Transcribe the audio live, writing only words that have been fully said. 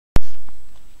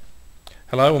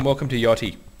Hello and welcome to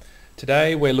YOTI.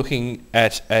 Today we're looking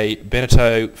at a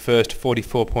Beneteau First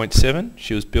 44.7.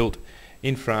 She was built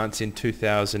in France in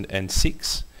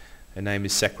 2006. Her name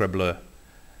is Sacre Bleu.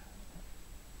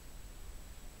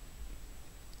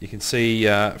 You can see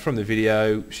from the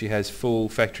video she has full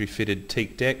factory fitted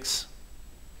teak decks.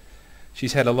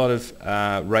 She's had a lot of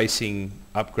racing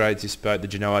upgrades, this boat, the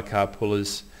Genoa car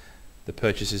pullers. The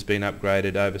purchase has been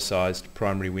upgraded, oversized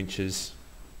primary winches,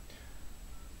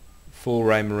 full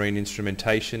ray marine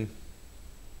instrumentation,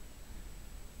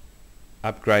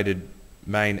 upgraded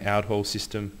main outhaul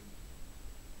system.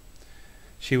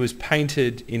 She was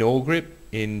painted in all grip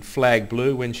in flag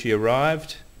blue when she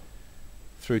arrived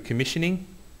through commissioning.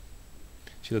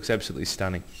 She looks absolutely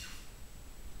stunning.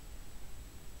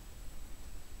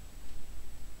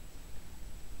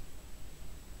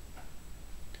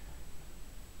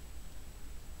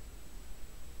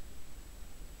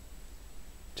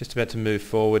 Just about to move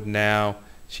forward now.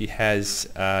 She has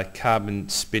a carbon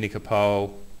spinnaker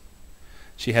pole.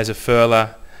 She has a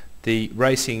furler. The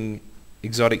racing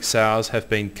exotic sails have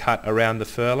been cut around the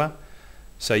furler,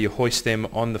 so you hoist them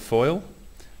on the foil,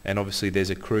 and obviously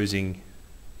there's a cruising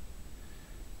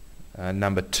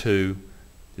number 2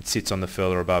 that sits on the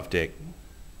furler above deck.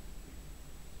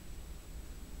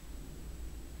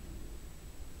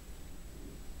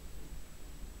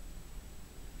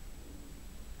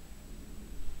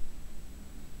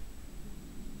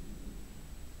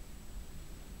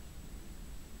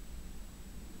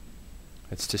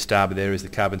 It's to starboard. There is the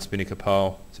carbon spinnaker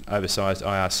pole. It's an oversized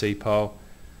IRC pole,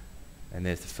 and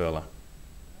there's the furler.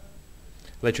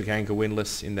 Electric anchor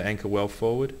windlass in the anchor well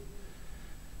forward.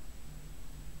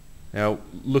 Now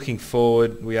looking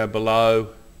forward, we are below.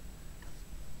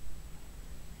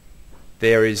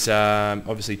 There is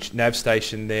obviously nav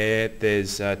station there.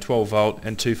 There's 12 volt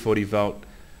and 240 volt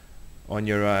on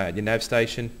your nav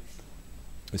station.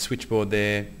 The switchboard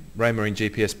there, ray marine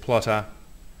GPS plotter.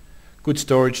 Good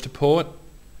storage to port.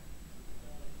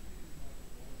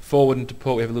 Forward and to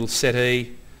port we have a little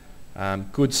settee,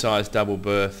 good sized double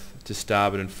berth to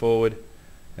starboard and forward,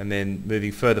 and then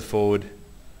moving further forward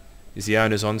is the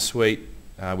owner's ensuite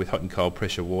with hot and cold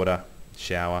pressure water,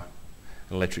 shower,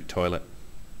 an electric toilet.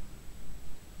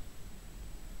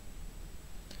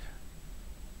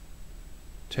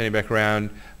 Turning back around,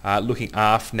 looking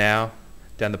aft now,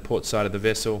 down the port side of the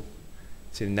vessel.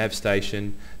 See the nav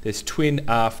station. There's twin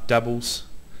aft doubles.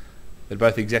 They're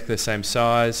both exactly the same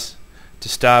size. To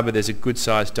starboard there's a good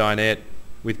sized dinette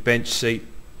with bench seat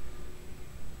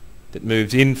that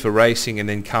moves in for racing and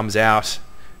then comes out,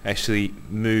 actually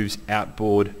moves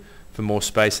outboard for more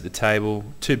space at the table.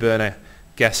 2-burner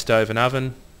gas stove and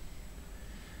oven.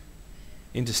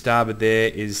 Into starboard there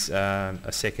is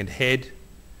a second head,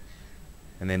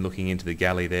 and then looking into the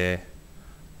galley there,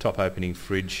 top opening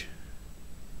fridge.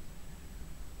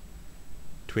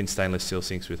 Twin stainless steel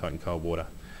sinks with hot and cold water.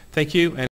 Thank you.